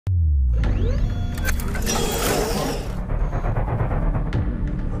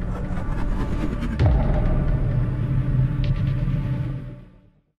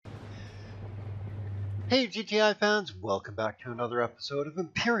Hey GTI fans, welcome back to another episode of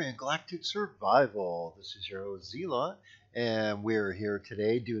Empyrion-Galactic Survival. This is your host Zela, and we're here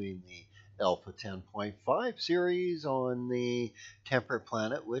today doing the Alpha 10.5 series on the temperate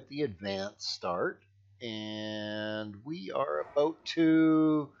planet with the advanced start. And we are about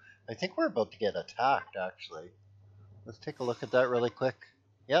to, I think we're about to get attacked actually. Let's take a look at that really quick.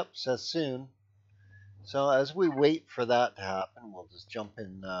 Yep, says soon. So as we wait for that to happen, we'll just jump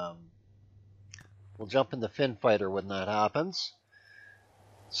in. We'll jump in the fin fighter when that happens.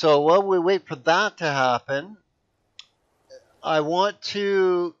 So while we wait for that to happen, I want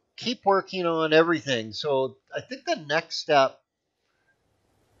to keep working on everything. So I think the next step,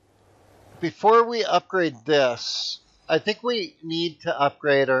 before we upgrade this, I think we need to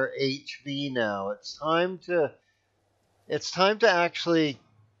upgrade our HV now. It's time to actually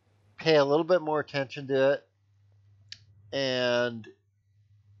pay a little bit more attention to it, and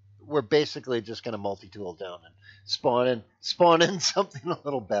we're basically just going to multi-tool down and spawn in something a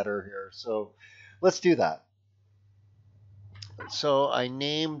little better here. So let's do that. So I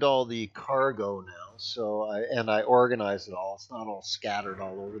named all the cargo now. So I organized it all. It's not all scattered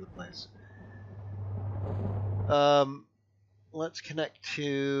all over the place. Let's connect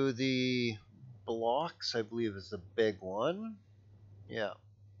to the blocks, I believe is the big one. Yeah,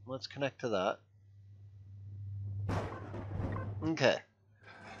 let's connect to that. Okay.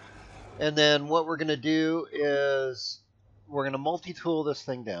 And then what we're going to do is we're going to multi-tool this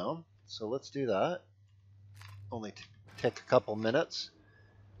thing down. So let's do that. Only take a couple minutes.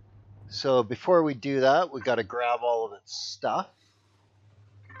 So before we do that, we got to grab all of its stuff.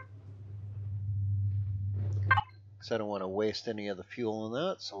 Because I don't want to waste any of the fuel in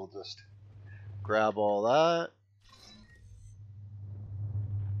that. So we'll just grab all that.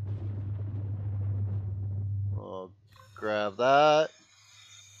 We'll grab that.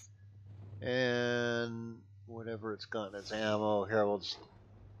 And whatever it's got in its ammo. Here, we'll just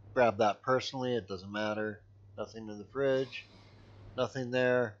grab that personally. It doesn't matter. Nothing in the fridge. Nothing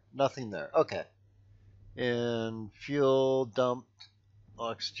there. Nothing there. Okay. And fuel dumped.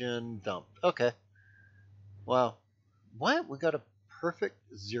 Oxygen dumped. Okay. Wow. What? We got a perfect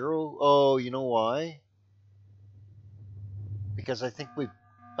 0. Oh, you know why? Because I think we...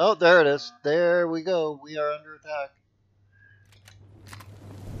 Oh, there it is. There we go. We are under attack.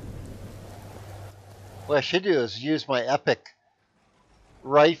 What I should do is use my epic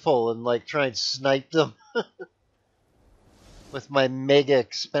rifle and like try and snipe them with my mega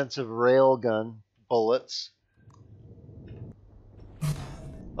expensive railgun bullets.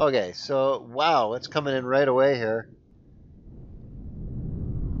 Okay, so wow, it's coming in right away here.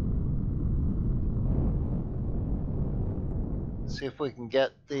 Let's see if we can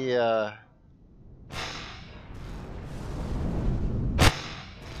get the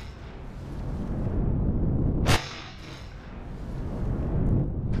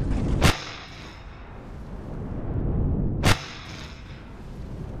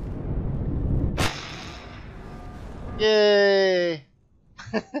Yay!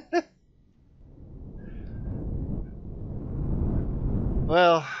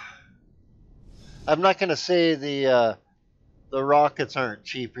 Well, I'm not going to say the rockets aren't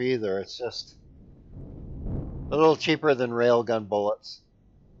cheap either. It's just a little cheaper than railgun bullets.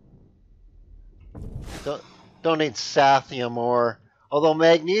 Don't need sathium ore. Although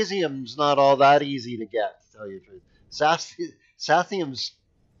magnesium's not all that easy to get, to tell you the truth. Sathium's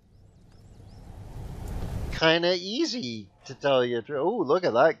kind of easy, to tell you the truth. Oh, look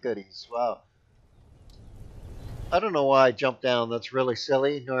at that goodies. Wow. I don't know why I jumped down. That's really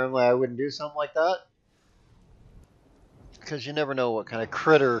silly. Normally I wouldn't do something like that. Because you never know what kind of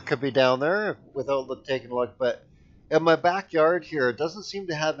critter could be down there without taking a look. But in my backyard here, it doesn't seem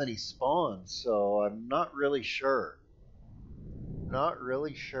to have any spawns. So I'm not really sure. Not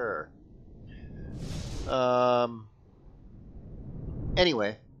really sure.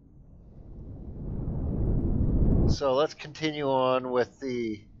 Anyway. So let's continue on with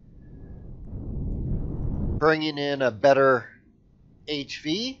the bringing in a better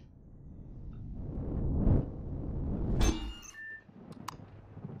HV.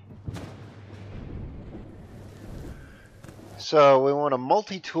 So we want to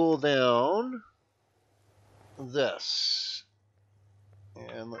multi-tool down this.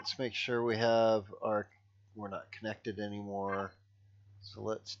 And let's make sure we have we're not connected anymore. So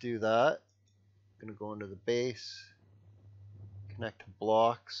let's do that. I'm going to go into the base, connect to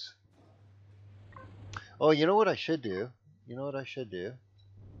blocks. Oh, you know what I should do? You know what I should do?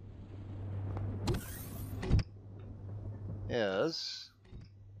 Is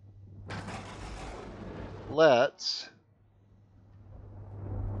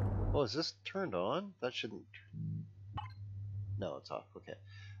Oh, is this turned on? That shouldn't. No, it's off. Okay.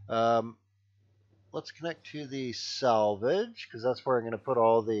 Um, let's connect to the salvage because that's where I'm going to put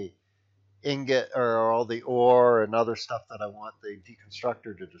all the ingot or all the ore and other stuff that I want the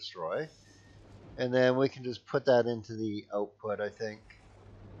deconstructor to destroy. And then we can just put that into the output, I think.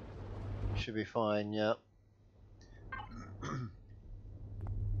 Should be fine, yep.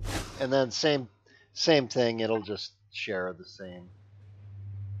 And then same thing, it'll just share the same.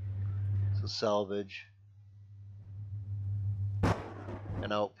 So salvage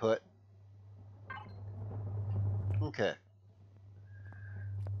and output. Okay.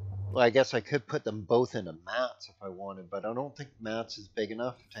 Well, I guess I could put them both into mats if I wanted, but I don't think mats is big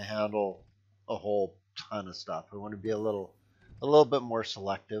enough to handle a whole ton of stuff. I want to be a little bit more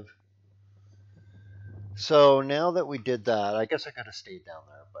selective. So now that we did that, I guess I could have stayed down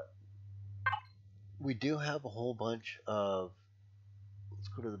there, but we do have a whole bunch of, let's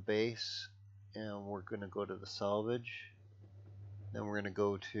go to the base and we're going to go to the salvage. Then we're going to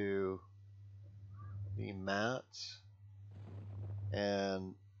go to the mats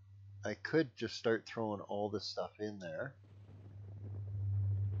and I could just start throwing all this stuff in there.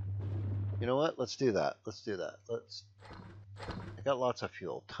 You know what? Let's do that. Let's do that. I got lots of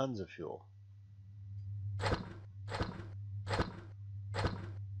fuel, tons of fuel.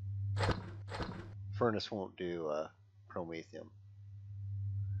 Furnace won't do promethium.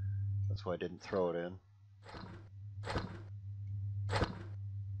 That's why I didn't throw it in.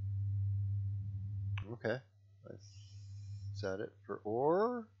 Okay. Is that it for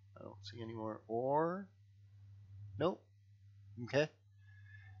ore? I don't see any more ore. Nope. Okay.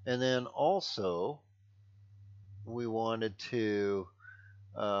 And then also, we wanted to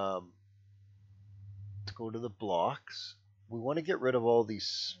go to the blocks. We want to get rid of all these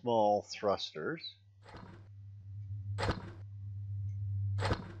small thrusters.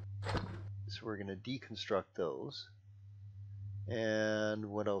 So we're going to deconstruct those. And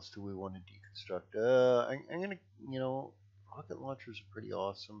what else do we want to deconstruct? I'm going to, rocket launchers are pretty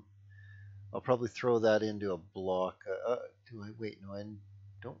awesome. I'll probably throw that into a block. Wait, no, I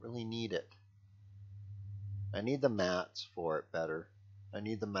don't really need it. I need the mats for it better. I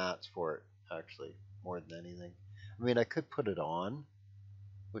need the mats for it, actually, more than anything. I mean, I could put it on,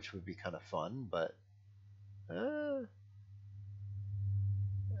 which would be kind of fun, but I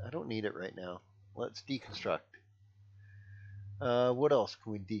don't need it right now. Let's deconstruct. What else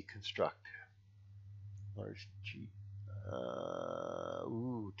can we deconstruct? Large G.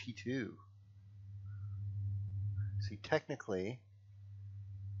 T2. See, technically,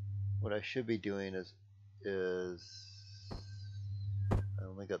 what I should be doing is I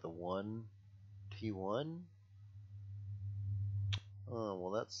only got the one T1. Oh,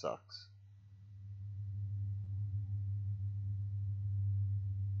 well, that sucks.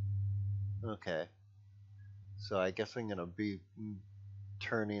 Okay. So I guess I'm going to be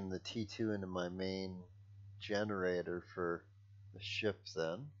turning the T2 into my main generator for the ship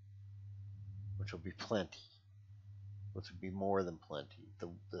then, which will be plenty. Which would be more than plenty,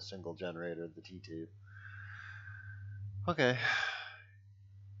 the single generator, the T2. Okay.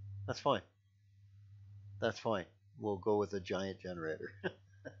 That's fine. That's fine. We'll go with a giant generator.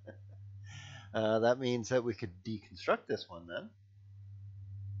 That means that we could deconstruct this one then.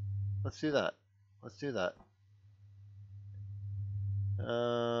 Let's do that. Let's do that.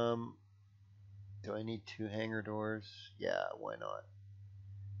 Do I need 2 hangar doors? Yeah, why not?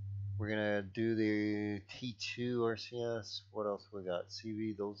 We're gonna do the T2 RCS. What else we got?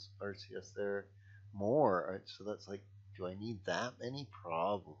 CV, those RCS there. More. All right, so that's like, do I need that many?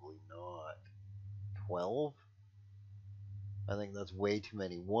 Probably not. 12? I think that's way too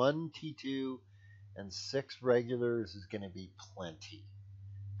many. 1 T2 and 6 regulars is gonna be plenty.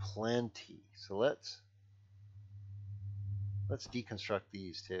 Plenty. So let's deconstruct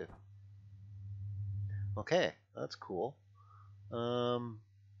these too. Okay, that's cool. I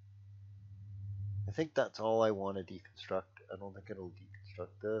think that's all I want to deconstruct. I don't think it'll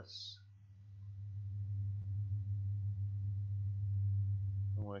deconstruct this.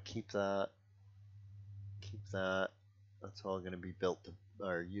 I want to keep that. Keep that. That's all going to be built to,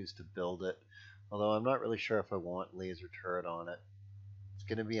 or used to build it. Although I'm not really sure if I want laser turret on it. It's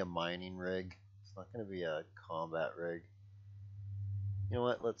going to be a mining rig. It's not going to be a combat rig. You know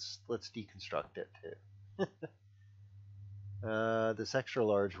what? Let's deconstruct it too. This extra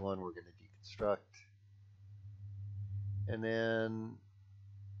large one we're going to deconstruct. And then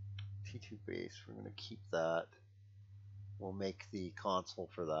T2 base, we're going to keep that. We'll make the console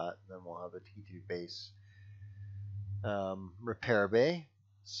for that. Then we'll have a T2 base repair bay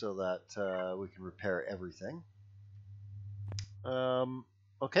so that we can repair everything.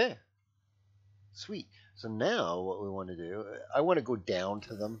 Okay, Sweet. So now what we want to do, I want to go down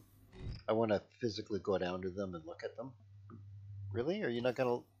to them. I want to physically go down to them and look at them. Really? Are you not going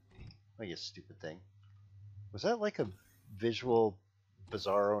to... Oh, you stupid thing. Was that like a visual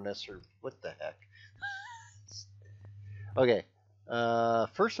bizarro-ness or what the heck? Okay.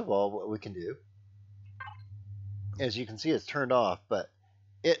 First of all, what we can do, as you can see, it's turned off, but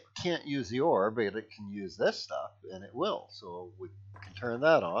it can't use the ore, but it can use this stuff, and it will. So we can turn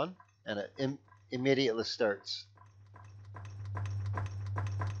that on, and it immediately starts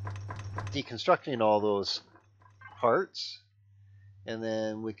deconstructing all those parts. And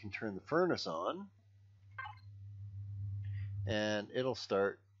then we can turn the furnace on, and it'll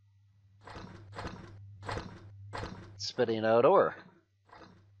start spitting out ore.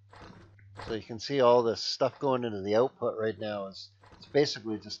 So you can see all this stuff going into the output right now is it's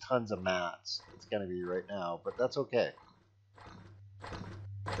basically just tons of mats. It's going to be right now, but that's okay.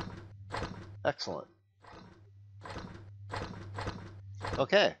 Excellent.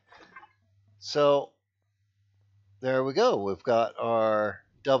 Okay, so there we go. We've got our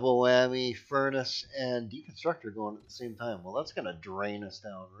double whammy furnace and deconstructor going at the same time. Well, that's going to drain us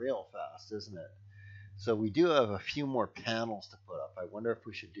down real fast, isn't it? So we do have a few more panels to put up. I wonder if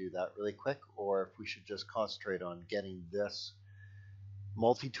we should do that really quick, or if we should just concentrate on getting this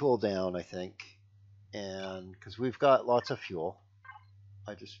multi-tool down, I think. And because we've got lots of fuel.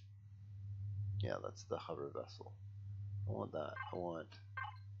 Yeah, that's the hover vessel. I want that.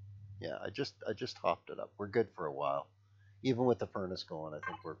 Yeah, I just hopped it up. We're good for a while. Even with the furnace going, I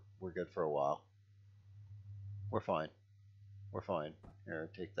think we're good for a while. We're fine. We're fine. Here,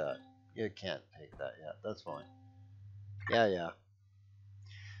 take that. You can't take that yet. That's fine. Yeah.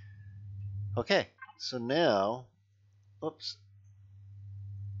 Okay, so now, oops.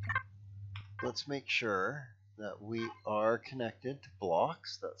 Let's make sure that we are connected to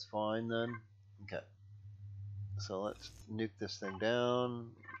blocks. That's fine then. Okay. So let's nuke this thing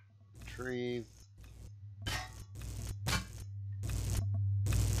down. Retrieve.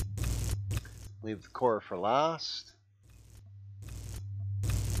 Leave the core for last.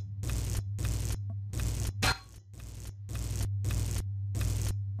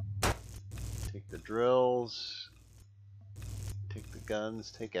 Take the drills. Take the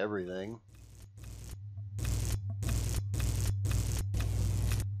guns. Take everything.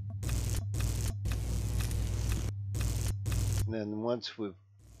 And then once we've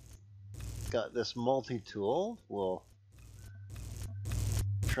got this multi-tool, we'll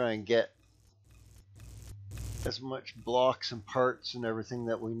try and get as much blocks and parts and everything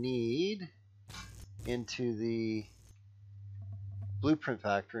that we need into the blueprint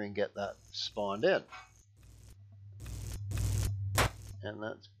factory and get that spawned in. And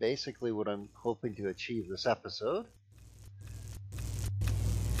that's basically what I'm hoping to achieve this episode.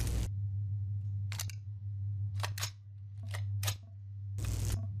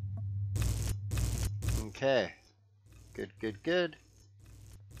 Okay. Good.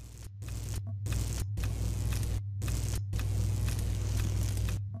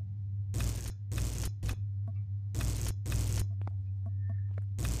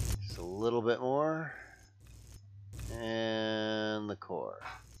 Just a little bit more. And the core.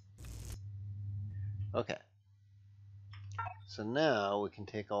 Okay. So now we can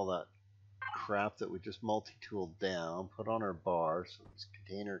take all that crap that we just multi-tooled down, put on our bar, so it's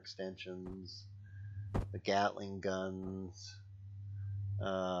container extensions, the Gatling guns,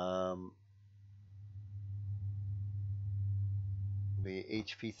 the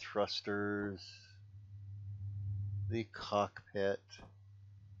HP thrusters, the cockpit,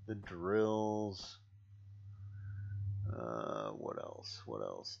 the drills, what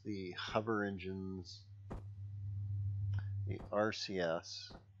else? The hover engines, the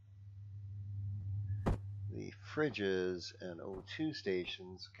RCS, the fridges, and O2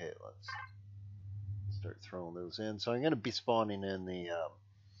 stations. Okay, let's start throwing those in. So I'm going to be spawning in the,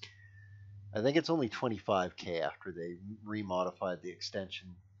 I think it's only 25k after they remodified the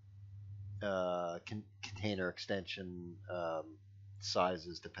extension, container extension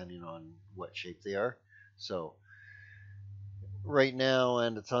sizes depending on what shape they are. So right now,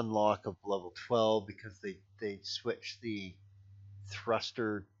 and it's unlock of level 12 because they switched the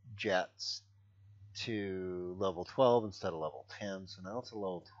thruster jets to level 12 instead of level 10, so now it's a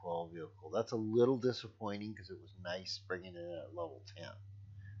level 12 vehicle. That's a little disappointing because it was nice bringing it in at level 10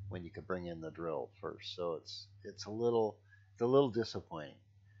 when you could bring in the drill first. So it's a little disappointing.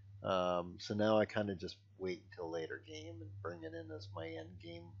 So now I kind of just wait until later game and bring it in as my end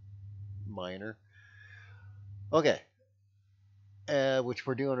game miner. Okay, which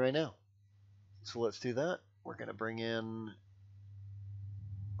we're doing right now. So let's do that. We're going to bring in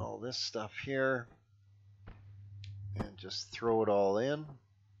all this stuff here and just throw it all in.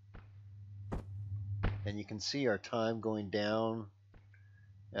 And you can see our time going down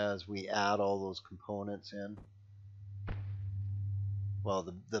as we add all those components in.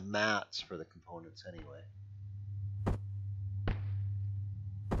 Well, the mats for the components anyway.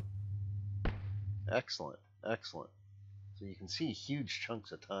 Excellent, excellent. So you can see huge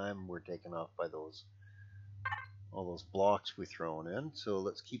chunks of time were taken off by all those blocks we thrown in. So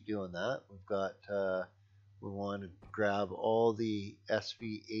let's keep doing that. We've got we want to grab all the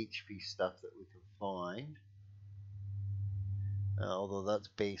SV HV stuff that we can find. Although that's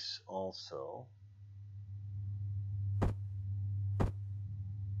base also.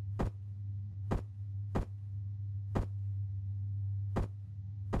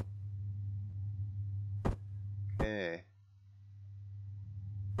 Okay.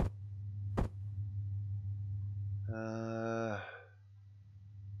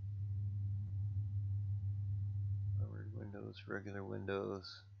 Windows, regular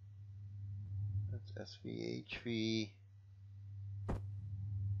Windows. That's SVHV.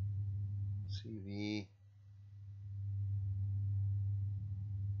 CV.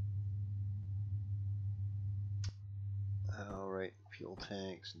 Alright, fuel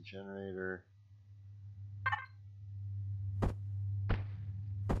tanks and generator.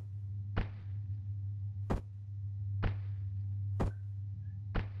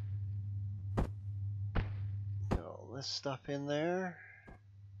 Got all this stuff in there.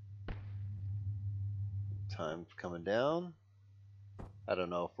 Time's coming down. I don't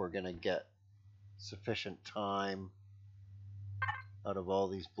know if we're going to get sufficient time out of all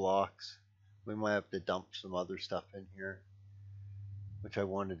these blocks. We might have to dump some other stuff in here, which I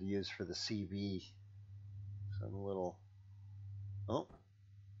wanted to use for the CV. So I'm a little... Oh.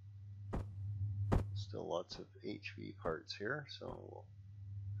 Still lots of HV parts here, so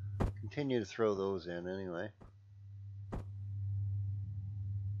we'll continue to throw those in anyway.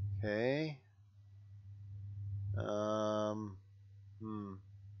 Okay.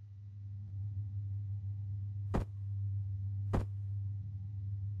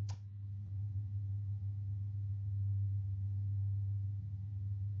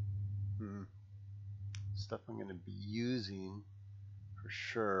 Stuff I'm going to be using for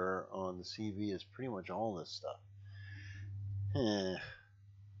sure on the CV is pretty much all this stuff.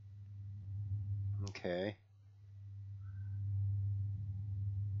 Okay.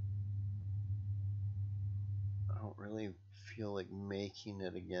 I don't really feel like making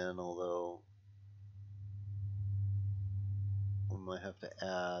it again, although we might have to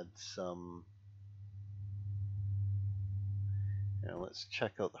add some. Let's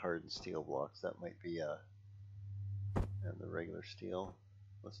check out the hardened steel blocks. That might be and the regular steel.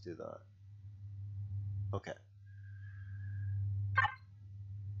 Let's do that. Okay.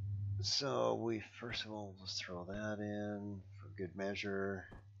 So we first of all just throw that in for good measure,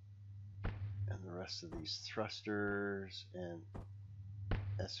 and the rest of these thrusters and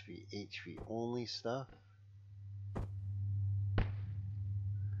SV HV only stuff.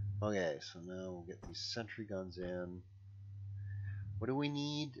 Okay, so now we'll get these sentry guns in. What do we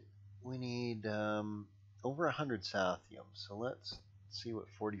need? We need over 100 sathium. So let's see what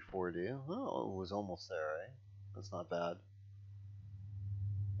 44 do. Oh, it was almost there, right? That's not bad.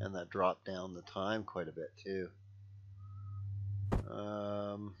 And that dropped down the time quite a bit too.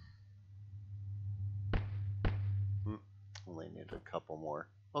 Only need a couple more.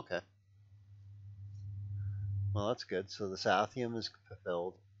 Okay. Well, that's good. So the sathium is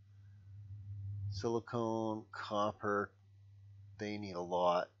fulfilled. Silicone, copper, they need a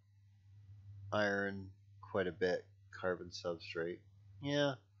lot. Iron, quite a bit. Carbon substrate.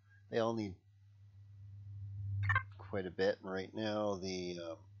 Yeah, they all need quite a bit. And right now the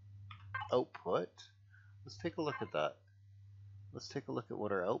output, let's take a look at that. Let's take a look at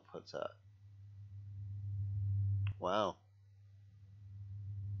what our output's at. Wow.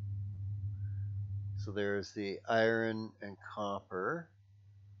 So there's the iron and copper.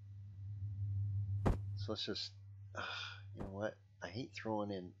 So let's just, you know what? I hate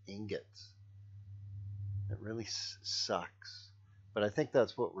throwing in ingots. It really sucks. But I think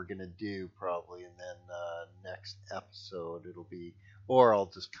that's what we're going to do probably. And then next episode it'll be, or I'll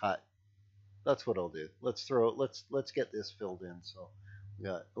just cut. That's what I'll do. Let's get this filled in. So we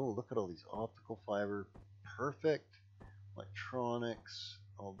got, oh, look at all these optical fiber. Perfect. Electronics.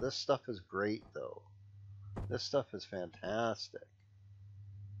 Oh, this stuff is great though. This stuff is fantastic.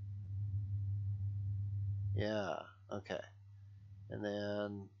 Yeah, okay. And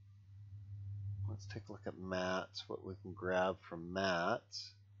then let's take a look at mats, what we can grab from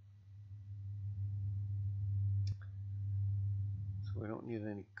mats. So we don't need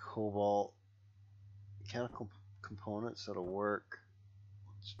any cobalt. Mechanical components that'll work.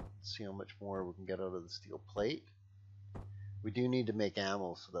 Let's see how much more we can get out of the steel plate. We do need to make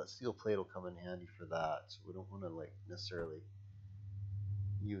ammo, so that steel plate will come in handy for that. So we don't want to like necessarily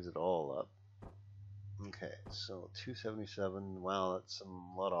use it all up. Okay, so 277. Wow, that's a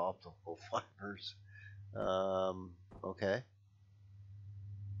lot of optical fibers. Okay.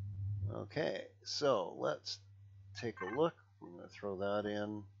 Okay, so let's take a look. We're going to throw that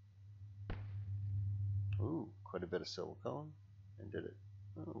in. Ooh, quite a bit of silicone. And did it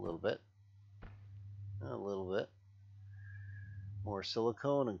a little bit. A little bit. More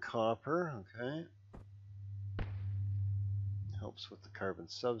silicone and copper. Okay. Helps with the carbon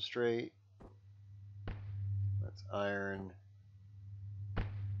substrate. That's iron.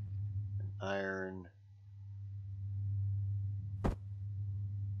 And iron.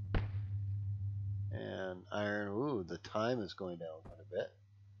 And iron. Ooh, the time is going down quite a bit.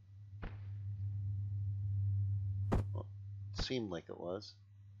 Well, it seemed like it was.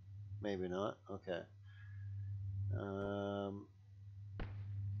 Maybe not. Okay.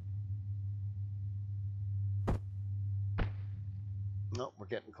 Nope, we're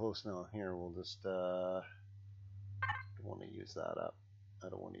getting close now. Here, we'll just don't want to use that up. I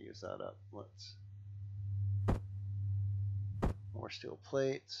don't want to use that up. Let's more steel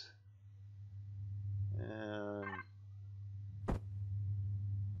plates, and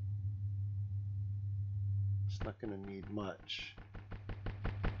it's not going to need much.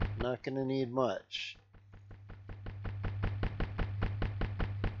 Not going to need much.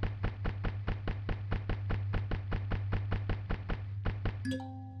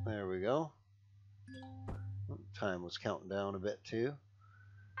 There we go. Time was counting down a bit too.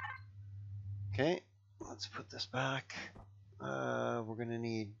 Okay, let's put this back. We're going to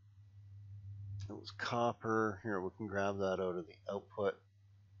need, it was copper. Here, we can grab that out of the output.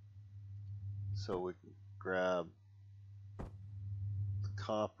 So we can grab the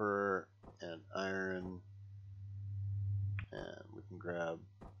copper and iron, and we can grab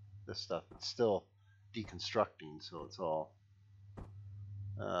this stuff. It's still deconstructing, so it's all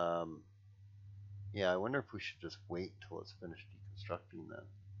yeah, I wonder if we should just wait till it's finished deconstructing then.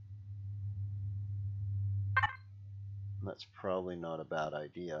 That's probably not a bad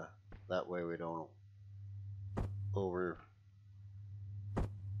idea. That way we don't over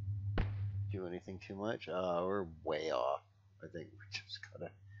do anything too much. We're way off. I think we just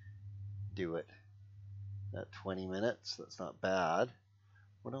gotta do it at 20 minutes. That's not bad.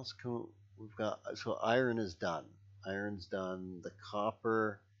 What else can we've got? So iron is done. Iron's done. The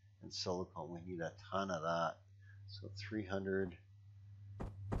copper and silicone, we need a ton of that. So 300.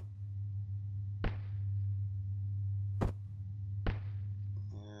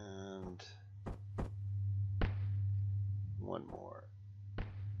 And one more.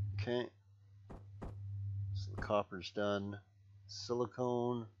 Okay. So the copper's done.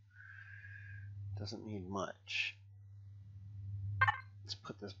 Silicone doesn't need much. Let's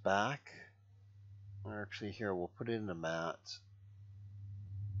put this back. Or actually here, we'll put it in a mat.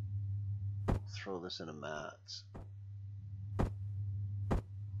 Throw this in a mat.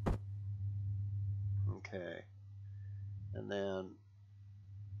 Okay. And then,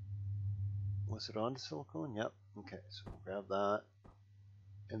 was it on silicone? Yep. Okay, so we'll grab that.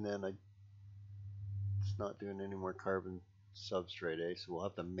 And then it's not doing any more carbon substrate, so we'll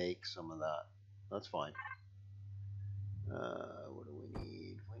have to make some of that. That's fine. What do we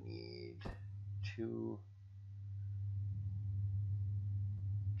need? We need two,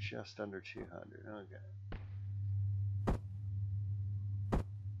 just under 200. Okay.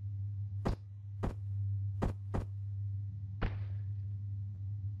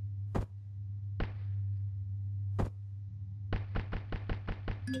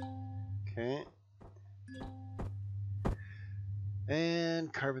 Okay.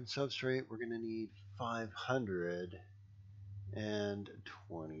 And carbon substrate, we're going to need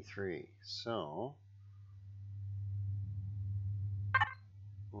 523. So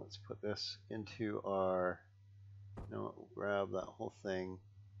let's put this into our, you know what, we'll grab that whole thing.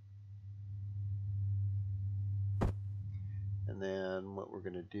 And then what we're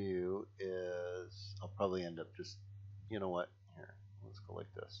going to do is, I'll probably end up just, you know what, here, let's go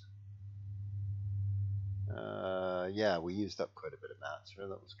like this. Yeah, we used up quite a bit of mats here.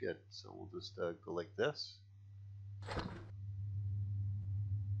 That was good. So we'll just go like this.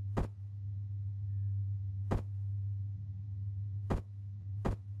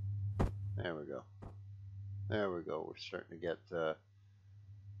 There we go. There we go. We're starting to get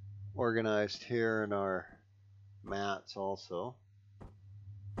organized here in our mats also.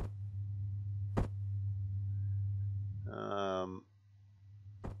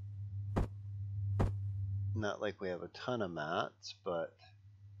 Not like we have a ton of mats, but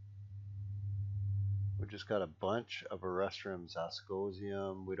we just got a bunch of Erestrum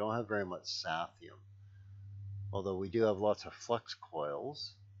Zascosium. We don't have very much Sathium, although we do have lots of flux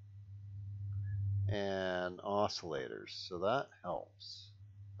coils and oscillators, so that helps.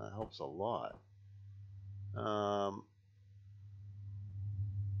 That helps a lot.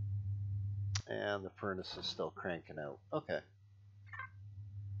 And the furnace is still cranking out. Okay.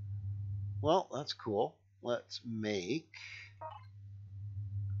 Well, that's cool. Let's make.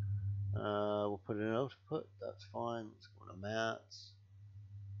 We'll put an output. That's fine. Let's go to mats.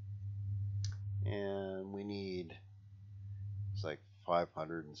 And we need, it's like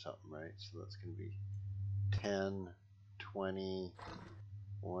 500 and something, right? So that's going to be 10, 20,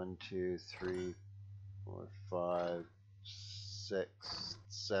 1, 2, 3, 4, 5, 6,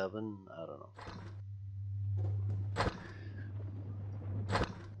 7. I don't know.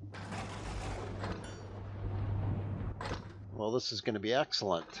 Well, this is going to be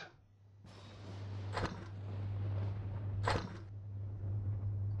excellent.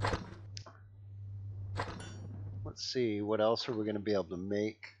 Let's see, what else are we going to be able to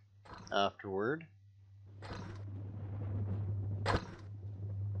make afterward?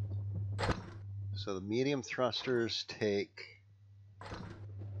 So the medium thrusters take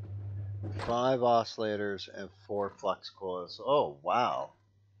 5 oscillators and 4 flux coils. Oh, wow.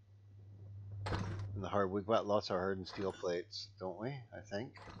 And we've got lots of hardened steel plates, don't we? I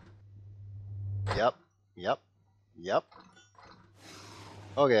think. Yep.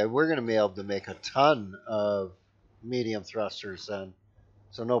 Okay, we're going to be able to make a ton of medium thrusters then.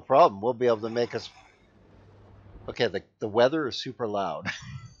 So no problem. We'll be able to make us... Okay, the weather is super loud.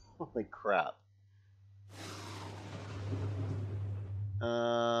 Holy crap.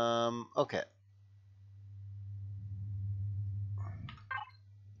 Okay.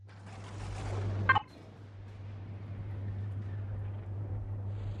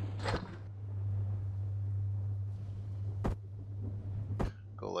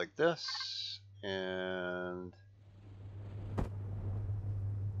 Go like this, and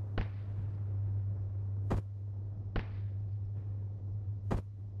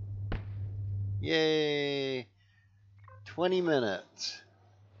yay, 20 minutes.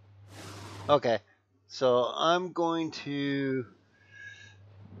 Okay, so I'm going to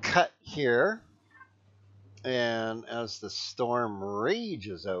cut here, and as the storm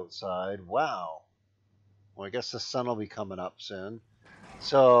rages outside, wow. Well, I guess the sun will be coming up soon.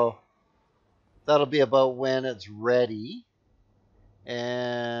 So that'll be about when it's ready,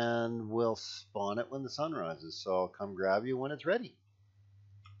 and we'll spawn it when the sun rises. So I'll come grab you when it's ready.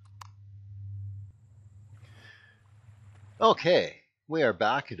 Okay, we are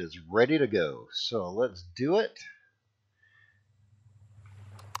back. It is ready to go. So let's do it.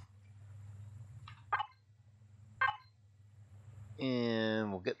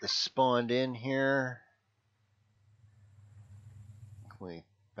 And we'll get this spawned in here. Can we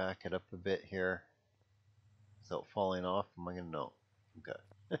back it up a bit here without falling off? Am I going to know? Okay.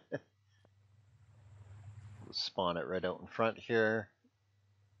 We'll spawn it right out in front here.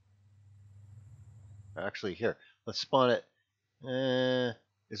 Actually, here. Let's spawn it.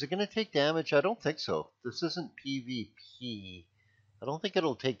 Is it going to take damage? I don't think so. This isn't PvP. I don't think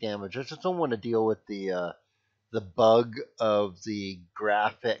it'll take damage. I just don't want to deal with the bug of the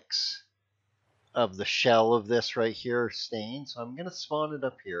graphics of the shell of this right here stain. So I'm going to spawn it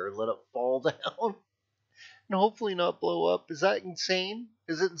up here, let it fall down, and hopefully not blow up. Is that insane?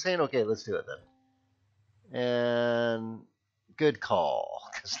 Is it insane? Okay, let's do it then. And good call,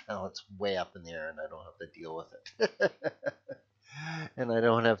 because now it's way up in the air and I don't have to deal with it. And I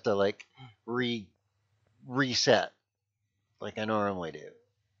don't have to like reset like I normally do.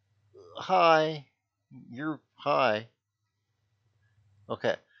 Hi. You're hi.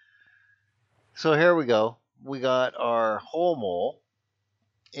 Okay. So here we go. We got our whole mole.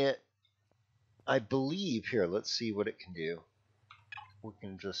 I believe, here, let's see what it can do. We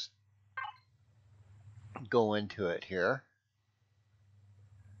can just go into it here.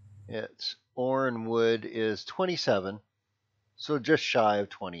 Its ore and wood is 27, so just shy of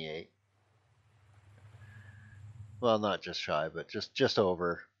 28. Well, not just shy, but just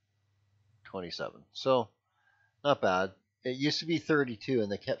over 27. So not bad. It used to be 32,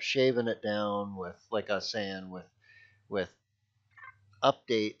 and they kept shaving it down with, like I was saying, with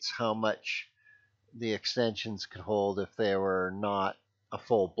updates, how much the extensions could hold if they were not a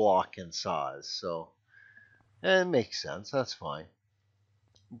full block in size. So it makes sense. That's fine.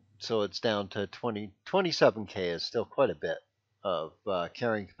 So it's down to 27K is still quite a bit of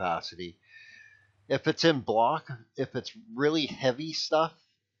carrying capacity. If it's in block, if it's really heavy stuff,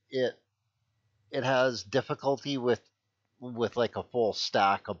 it it has difficulty with like a full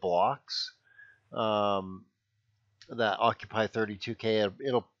stack of blocks that occupy 32K.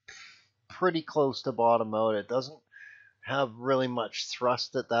 It'll pretty close to bottom out. It doesn't have really much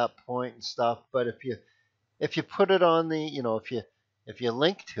thrust at that point and stuff. But if you put it on the, if you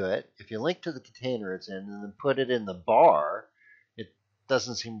link to it, if you link to the container it's in, and then put it in the bar, it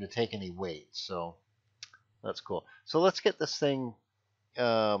doesn't seem to take any weight. So that's cool. So let's get this thing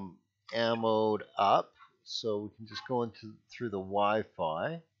ammoed up. So we can just go into through the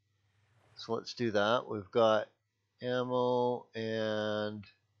Wi-Fi. So let's do that. We've got ammo, and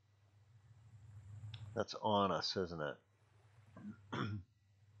that's on us, isn't it?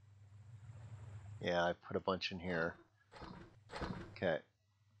 Yeah, I put a bunch in here. Okay.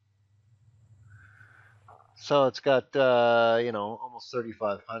 So it's got, almost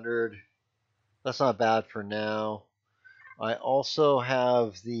 3,500. That's not bad for now. I also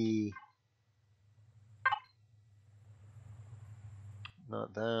have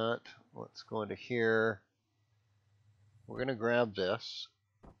not that. Let's go into here. We're going to grab this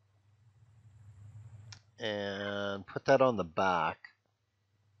and put that on the back.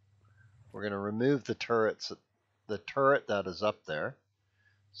 We're going to remove the turret that is up there.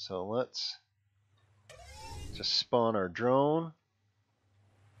 So let's just spawn our drone.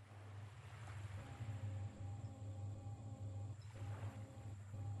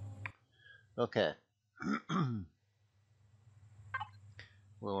 Okay.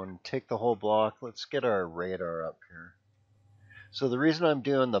 We'll want to take the whole block. Let's get our radar up here. So the reason I'm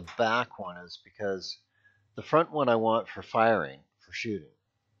doing the back one is because the front one I want for firing, for shooting.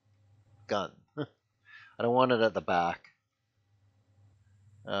 Gun. I don't want it at the back.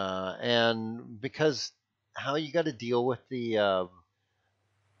 And because how you got to deal with the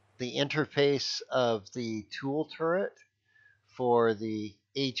interface of the tool turret for the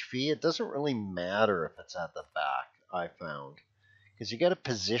HV, it doesn't really matter if it's at the back, I found. Because you got to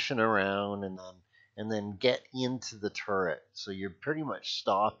position around and then get into the turret. So you're pretty much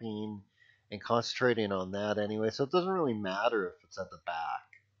stopping and concentrating on that anyway. So it doesn't really matter if it's at the back.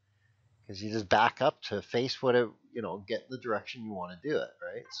 Because you just back up to face what it, get the direction you want to do it,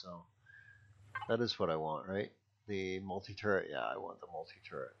 right? So that is what I want, right? The multi-turret, yeah, I want the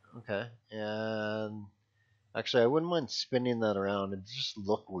multi-turret. Okay, and actually I wouldn't mind spinning that around. It just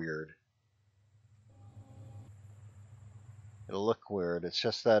look weird. It'll look weird. It's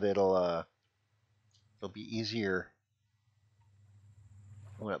just that it'll be easier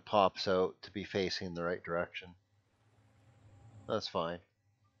when it pops out to be facing the right direction. That's fine.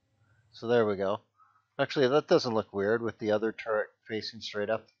 So there we go. Actually, that doesn't look weird with the other turret facing straight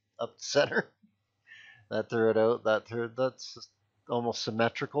up the center. That threw it out. That's almost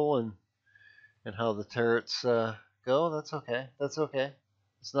symmetrical and how the turrets go. That's okay. That's okay.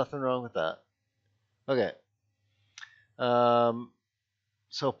 There's nothing wrong with that. Okay.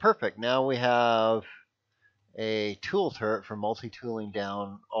 So perfect. Now we have a tool turret for multi-tooling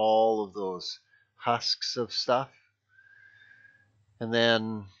down all of those husks of stuff. And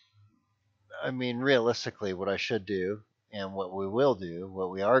then, I mean, realistically, what I should do and what we will do,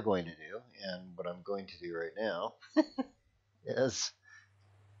 what we are going to do, and what I'm going to do right now is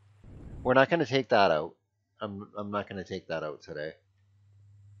we're not going to take that out. I'm not going to take that out today.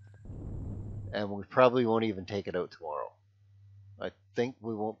 And we probably won't even take it out tomorrow. I think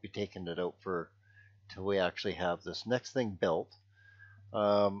we won't be taking it out till we actually have this next thing built.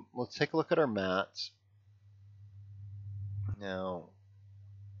 Let's take a look at our mats. Now,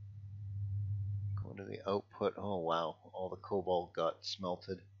 going to the output. Oh wow, all the cobalt got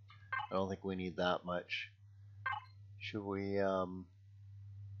smelted. I don't think we need that much. Should we,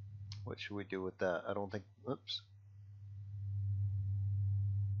 what should we do with that? I don't think, oops.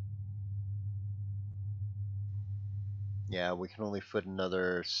 Yeah, we can only fit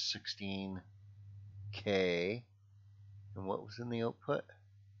another 16K. And what was in the output?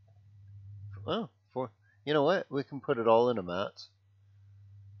 Oh, you know what? We can put it all into mats.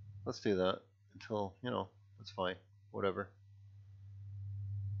 Let's do that until, that's fine. Whatever.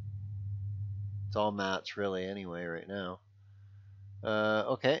 It's all mats really anyway right now.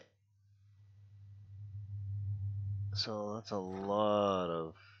 Okay. So that's a lot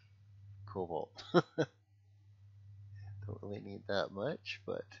of cobalt. Don't really need that much,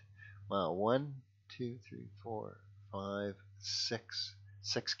 but wow, 1, 2, 3, 4, 5, 6,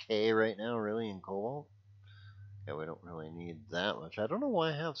 6K right now, really, in cobalt. Yeah, we don't really need that much. I don't know why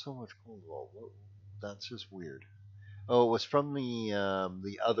I have so much cobalt. That's just weird. Oh, it was from the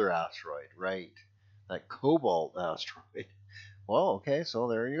other asteroid, right? That cobalt asteroid. Well, okay, so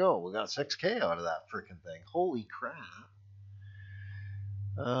there you go. We got 6K out of that freaking thing. Holy crap.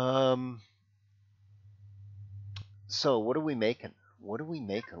 So what are we making? What are we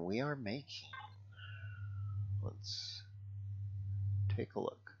making? We are making. Let's take a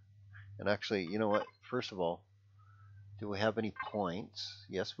look. And actually, you know what? First of all, do we have any points?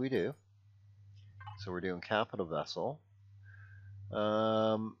 Yes, we do. So we're doing capital vessel.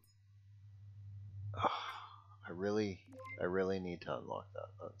 I really need to unlock that.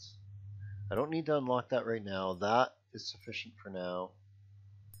 I don't need to unlock that right now. That is sufficient for now.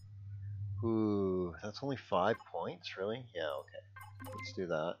 Ooh, that's only 5 points, really? Yeah, okay. Let's do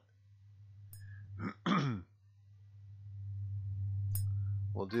that.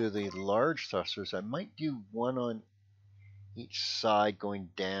 We'll do the large thrusters. I might do one on each side going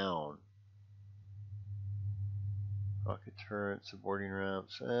down. Rocket turret, subboarding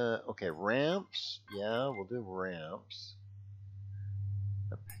ramps. Okay, ramps. Yeah, we'll do ramps.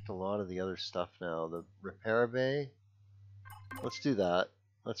 I picked a lot of the other stuff now. The repair bay. Let's do that.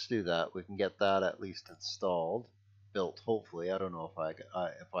 Let's do that. We can get that at least installed, built. Hopefully, I don't know if I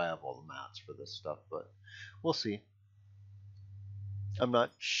have all the mats for this stuff, but we'll see. I'm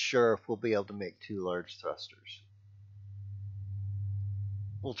not sure if we'll be able to make 2 large thrusters.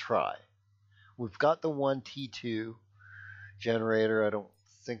 We'll try. We've got the one T2 generator. I don't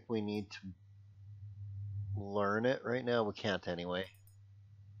think we need to learn it right now. We can't anyway.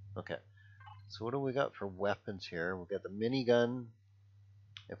 Okay. So what do we got for weapons here? We've got the minigun.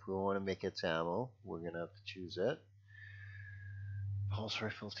 If we want to make its ammo, we're going to have to choose it. Pulse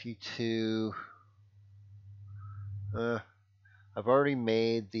rifle T2. I've already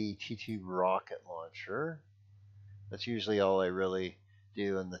made the T2 rocket launcher. That's usually all I really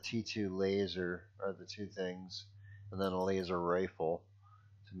do, and the T2 laser are the 2 things, and then a laser rifle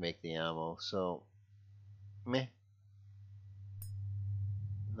to make the ammo. So, meh.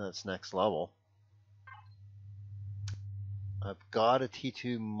 That's next level. I've got a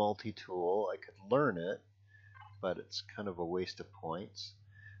T2 multi-tool. I could learn it, but it's kind of a waste of points.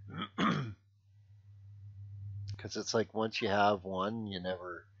 Because it's like once you have one, you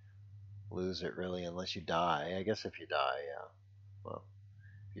never lose it really unless you die. I guess if you die, yeah. Well,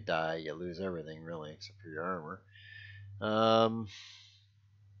 if you die, you lose everything really except for your armor. I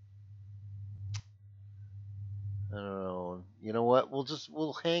don't know. You know what?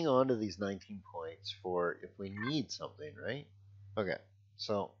 We'll hang on to these 19 points for if we need something, right? Okay.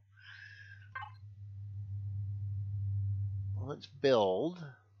 So let's build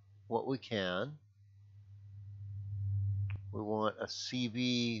what we can. We want a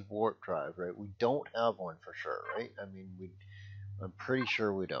CV warp drive, right? We don't have one for sure, right? I mean, I'm pretty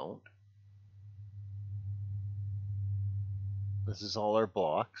sure we don't. This is all our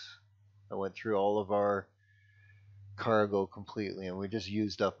blocks. I went through all of our cargo completely, and we just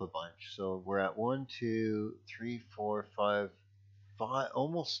used up a bunch. So we're at 1, 2, 3, 4, 5,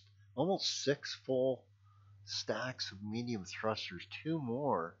 almost 6 full stacks of medium thrusters. 2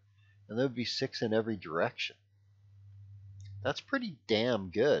 more, and there would be 6 in every direction. That's pretty damn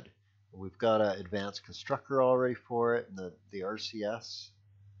good. We've got an advanced constructor already for it, and the RCS.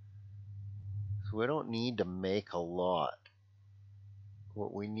 So we don't need to make a lot.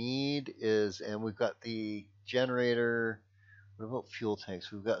 What we need is, and we've got the generator. What about fuel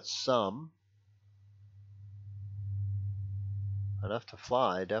tanks? We've got some. Enough to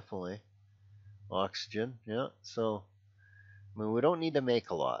fly, definitely. Oxygen, yeah. So, I mean, we don't need to make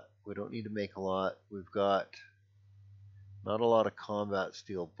a lot. We don't need to make a lot. We've got not a lot of combat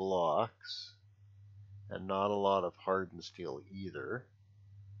steel blocks, and not a lot of hardened steel either.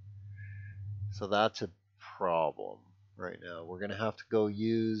 So that's a problem right now. We're going to have to go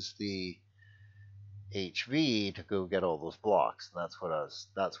use the HV to go get all those blocks. And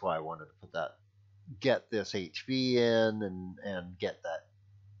that's why I wanted to put that, get this HV in and get that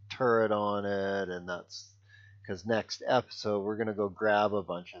turret on it. And that's because next episode we're going to go grab a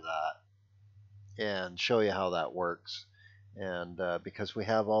bunch of that and show you how that works. And because we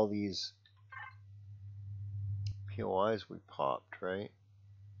have all these POIs we popped, right?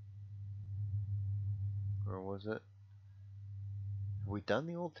 Or was it? Have we done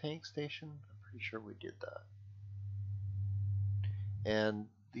the old tank station? I'm pretty sure we did that. And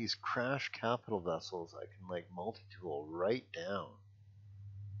these crash capital vessels, I can like multi-tool right down.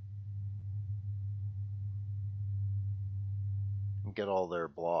 And get all their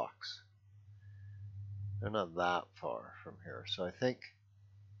blocks. They're not that far from here, so I think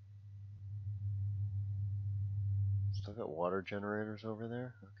still got water generators over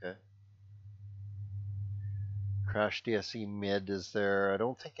there. Okay. Crash DSE mid is there. I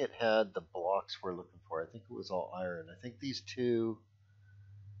don't think it had the blocks we're looking for. I think it was all iron. I think these 2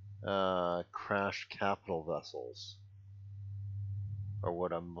 crash capital vessels are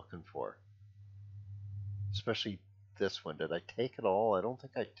what I'm looking for. Especially this one. Did I take it all? I don't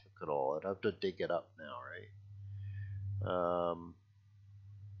think I took it all. I'd have to dig it up now, right?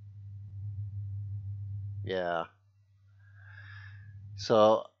 Yeah.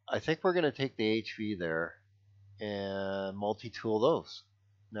 So I think we're going to take the HV there and multi-tool those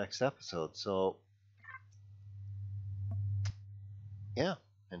next episode. So yeah,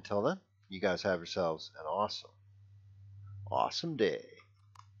 until then, you guys have yourselves an awesome day.